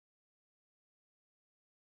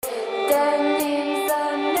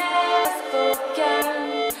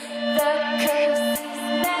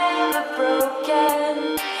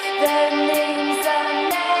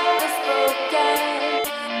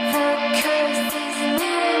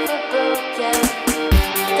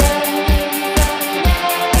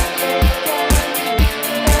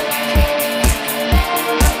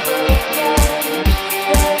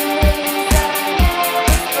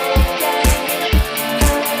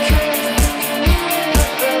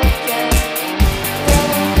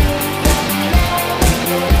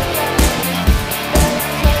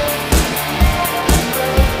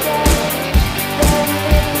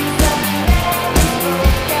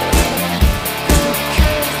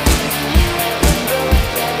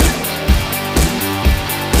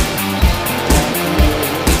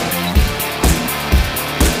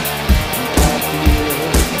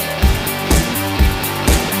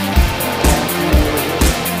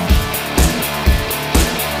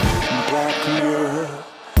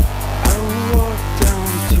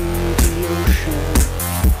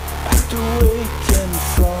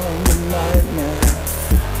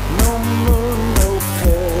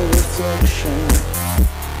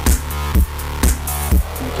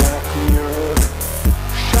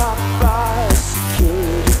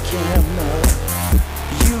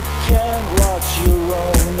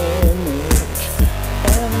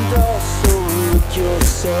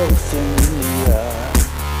yourself in the eye.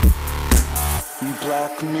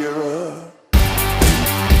 Black mirror.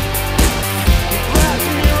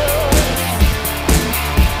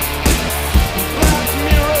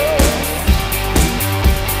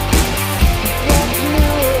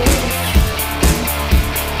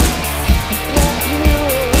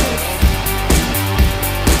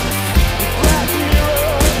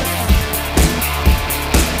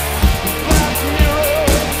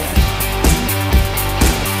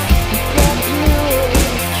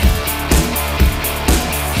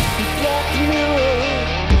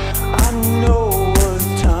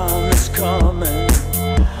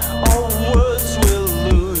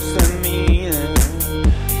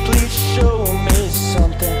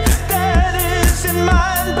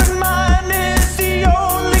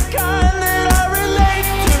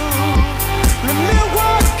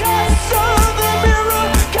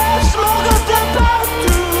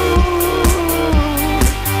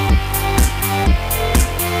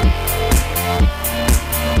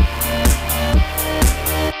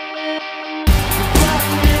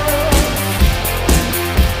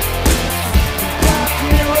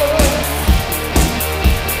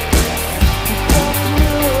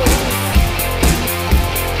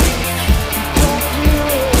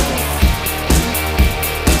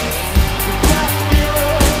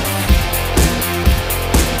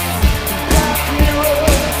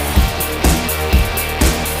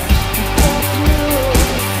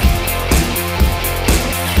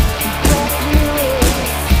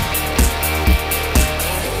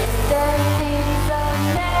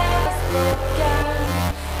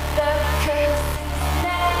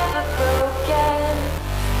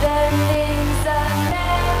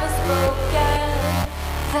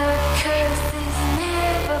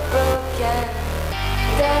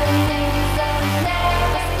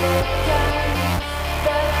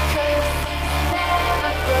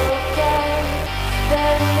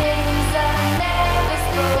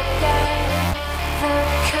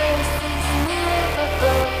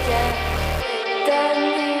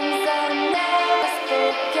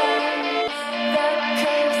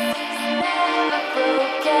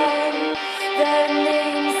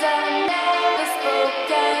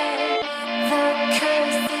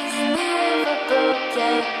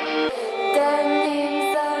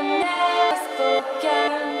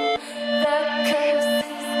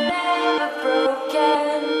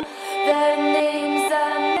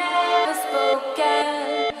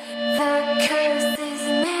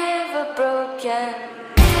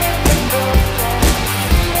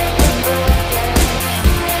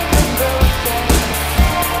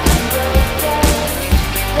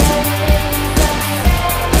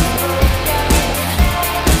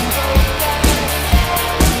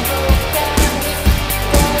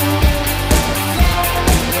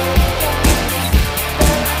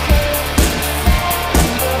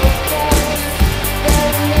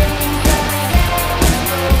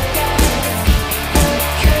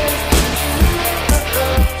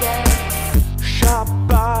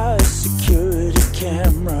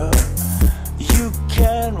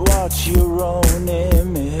 Your own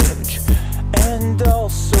image and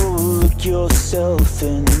also look yourself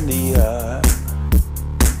in the eye.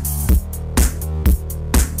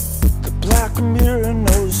 The black mirror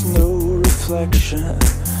knows no reflection,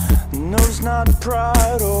 knows not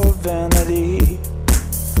pride or vanity.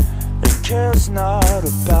 It cares not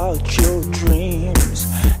about your dreams,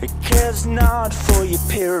 it cares not for your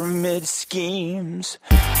pyramid schemes.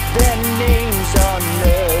 Their names are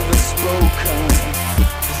never spoken,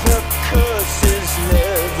 the curse is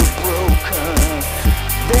never broken.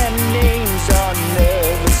 Their names are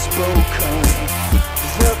never spoken,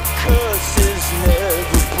 the curse is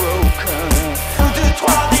never broken. 1, 2,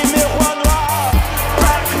 3 des miroirs noirs,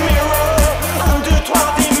 Black Mirror. 1, 2, 3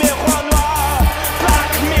 des miroirs noirs,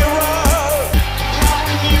 Black Mirror. Black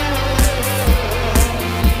Mirror.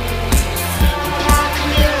 Black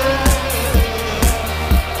Mirror.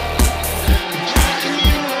 Black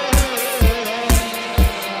Mirror.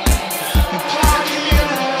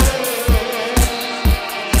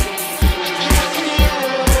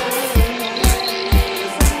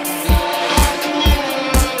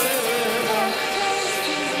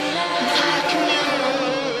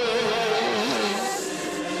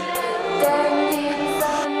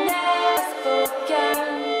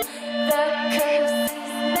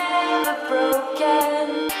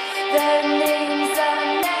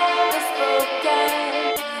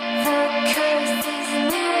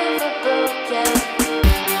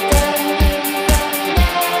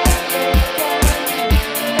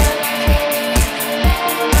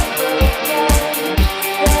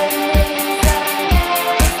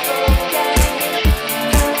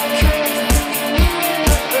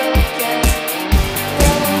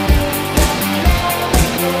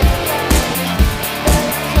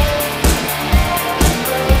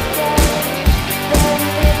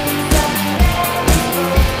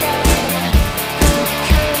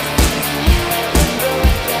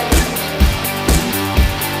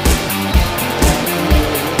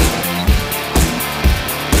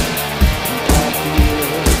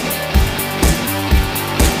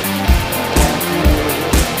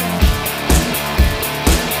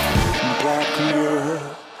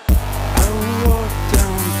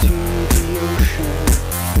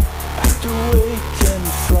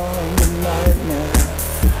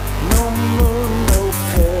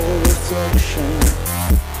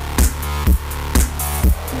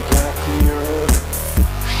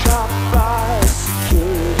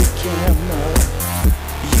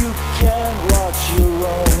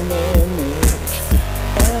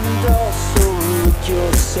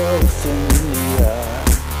 yourself in the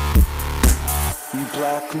eye.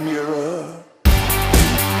 Black mirror.